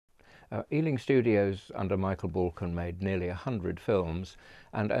Ealing Studios under Michael Balkan made nearly 100 films,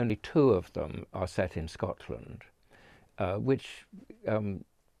 and only 2 of them are set in Scotland, which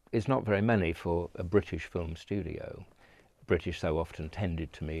is not very many for a British film studio. British so often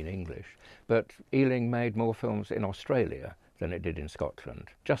tended to mean English. But Ealing made more films in Australia than it did in Scotland.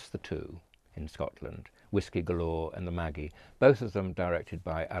 Just the 2 in Scotland, Whiskey Galore and The Maggie, both of them directed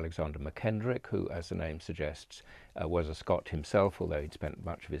by Alexander McKendrick, who, as the name suggests, was a Scot himself, although he'd spent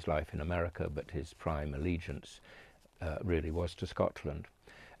much of his life in America, but his prime allegiance really was to Scotland.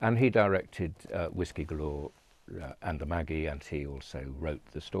 And he directed Whiskey Galore and The Maggie, and he also wrote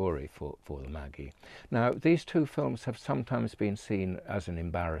the story for The Maggie. Now, these 2 films have sometimes been seen as an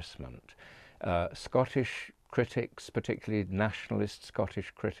embarrassment. Scottish critics, particularly nationalist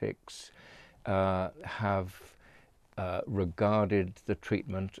Scottish critics, have regarded the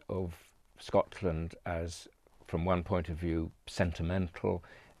treatment of Scotland as, from one point of view, sentimental,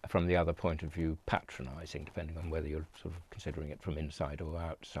 from the other point of view, patronising, depending on whether you're sort of considering it from inside or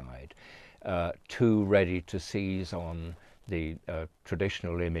outside. Too ready to seize on the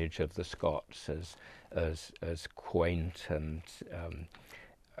traditional image of the Scots as quaint and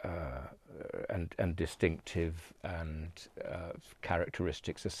distinctive, and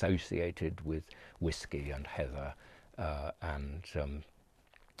characteristics associated with whiskey and heather, and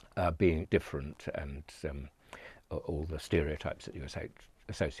being different, and all the stereotypes that you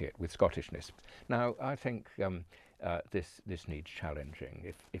associate with Scottishness. Now, I think this needs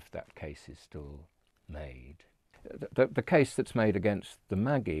challenging if that case is still made. The case that's made against The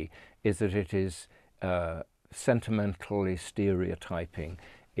Maggie is that it is sentimentally stereotyping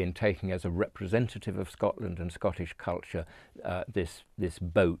in taking as a representative of Scotland and Scottish culture this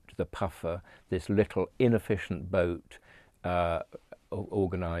boat, the Puffer, this little inefficient boat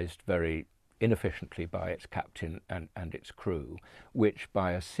organised very inefficiently by its captain and its crew, which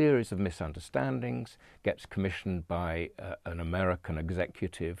by a series of misunderstandings gets commissioned by an American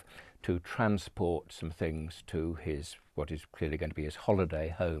executive to transport some things to what is clearly going to be his holiday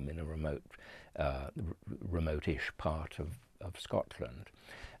home in a remote-ish part of Scotland.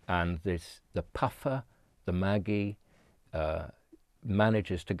 And the Puffer, the Maggie,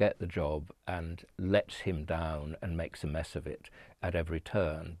 manages to get the job and lets him down and makes a mess of it at every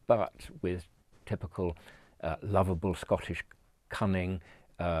turn. But with typical lovable Scottish cunning,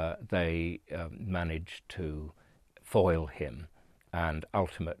 they manage to foil him and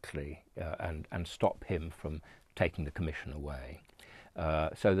ultimately and stop him from taking the commission away.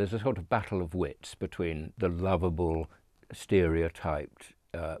 So there's a sort of battle of wits between the lovable, stereotyped,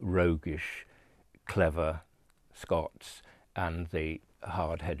 roguish, clever Scots and the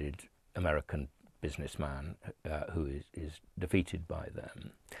hard-headed American businessman who is defeated by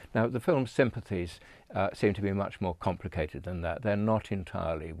them. Now, the film's sympathies seem to be much more complicated than that. They're not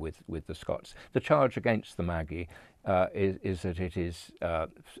entirely with the Scots. The charge against The Maggie is that it is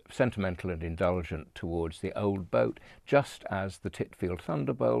sentimental and indulgent towards the old boat, just as the Titfield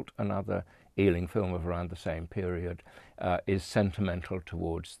Thunderbolt, another Ealing film of around the same period, is sentimental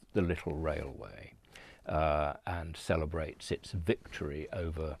towards the little railway and celebrates its victory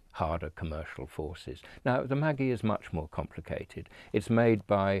over harder commercial forces. Now, The Maggie is much more complicated. It's made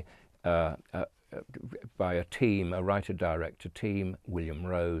by a team, a writer-director team, William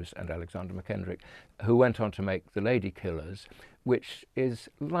Rose and Alexander McKendrick, who went on to make The Lady Killers, which is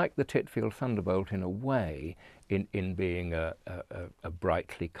like the Titfield Thunderbolt in a way, in being a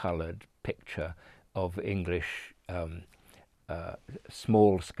brightly coloured picture of English,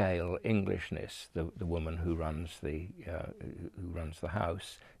 small-scale Englishness. The woman who runs the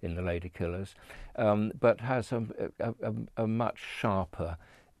house in The Lady Killers, but has a much sharper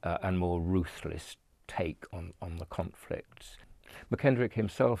and more ruthless take on the conflicts. McKendrick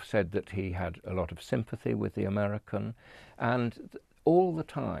himself said that he had a lot of sympathy with the American, and all the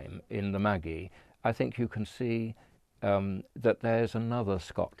time in The Maggie, I think you can see that there's another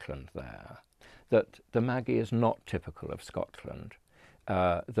Scotland there, that The Maggie is not typical of Scotland.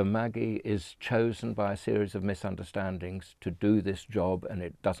 The Maggie is chosen by a series of misunderstandings to do this job, and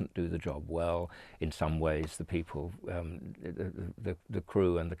it doesn't do the job well. In some ways, the people, the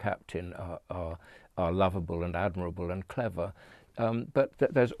crew and the captain are lovable and admirable and clever, but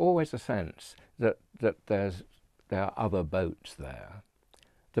there's always a sense that there are other boats there.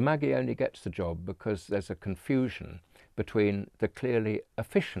 The Maggie only gets the job because there's a confusion between the clearly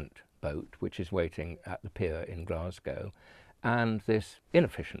efficient boat, which is waiting at the pier in Glasgow, and this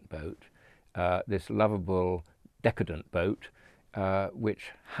inefficient boat, this lovable, decadent boat,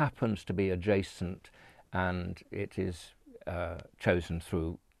 which happens to be adjacent, and it is chosen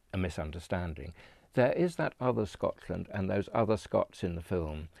through a misunderstanding. There is that other Scotland, and those other Scots in the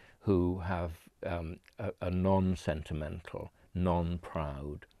film who have a non-sentimental,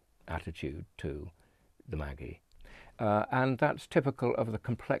 non-proud attitude to the Maggie. And that's typical of the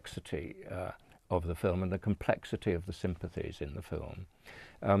complexity of the film and the complexity of the sympathies in the film.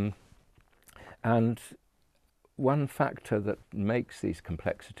 And one factor that makes these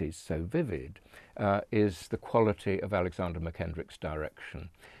complexities so vivid is the quality of Alexander Mackendrick's direction.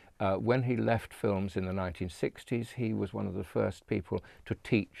 When he left films in the 1960s, he was one of the first people to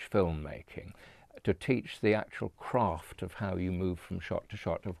teach filmmaking, to teach the actual craft of how you move from shot to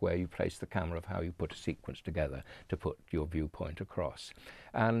shot, of where you place the camera, of how you put a sequence together to put your viewpoint across.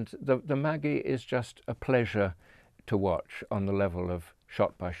 And the Maggie is just a pleasure to watch on the level of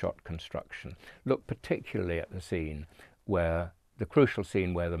shot-by-shot construction. Look particularly at the scene where, the crucial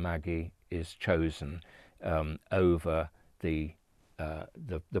scene where the Maggie is chosen over the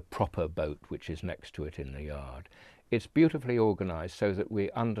proper boat which is next to it in the yard. It's beautifully organized so that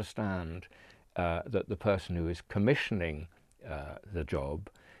we understand that the person who is commissioning the job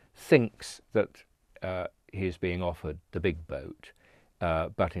thinks that he is being offered the big boat,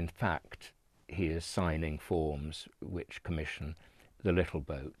 but in fact he is signing forms which commission the little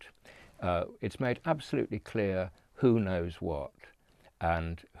boat. It's made absolutely clear who knows what,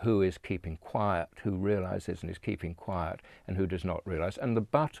 and who is keeping quiet, who realizes and is keeping quiet, and who does not realize. And the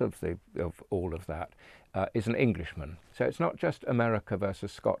butt of all of that is an Englishman. So it's not just America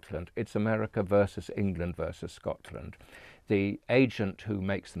versus Scotland, it's America versus England versus Scotland. The agent who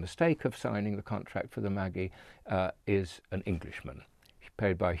makes the mistake of signing the contract for the Maggie is an Englishman,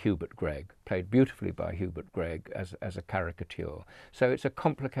 played by Hubert Gregg, played beautifully by Hubert Gregg as a caricature. So it's a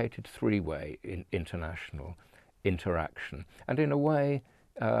complicated three-way international interaction, and in a way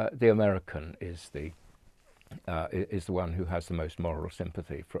the American is the one who has the most moral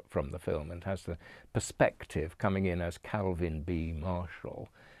sympathy from the film, and has the perspective coming in as Calvin B. Marshall,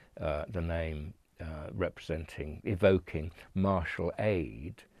 the name evoking Marshall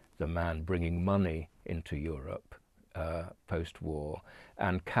Aid, the man bringing money into Europe post-war,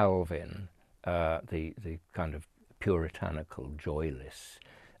 and Calvin, the kind of puritanical, joyless,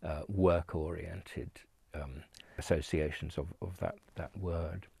 work-oriented associations of that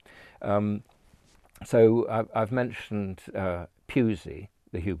word. So I've mentioned Pusey,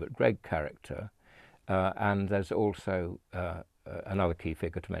 the Hubert Gregg character, and there's also another key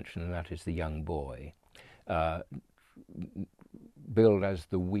figure to mention, and that is the young boy, billed as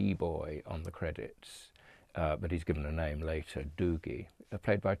the wee boy on the credits, but he's given a name later, Doogie,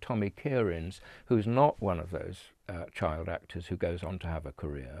 played by Tommy Kearins, who's not one of those child actors who goes on to have a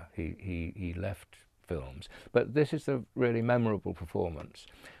career. He left films, but this is a really memorable performance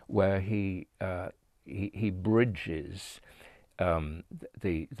where he bridges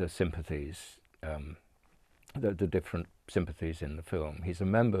the sympathies, the different sympathies in the film. He's a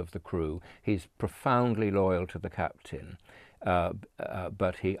member of the crew. He's profoundly loyal to the captain,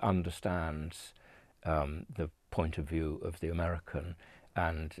 but he understands the point of view of the American,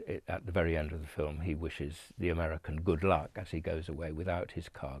 and at the very end of the film he wishes the American good luck as he goes away without his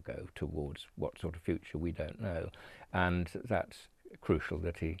cargo towards what sort of future we don't know. And that's crucial,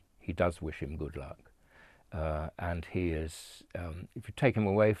 that he does wish him good luck. And he is, if you take him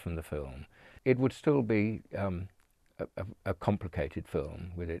away from the film, it would still be a complicated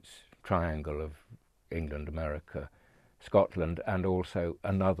film with its triangle of England, America, Scotland, and also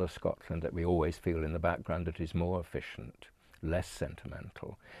another Scotland that we always feel in the background that is more efficient, less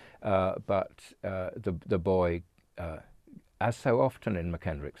sentimental. But the boy, as so often in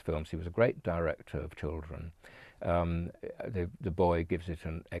Mackendrick's films, he was a great director of children. The boy gives it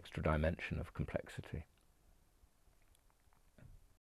an extra dimension of complexity.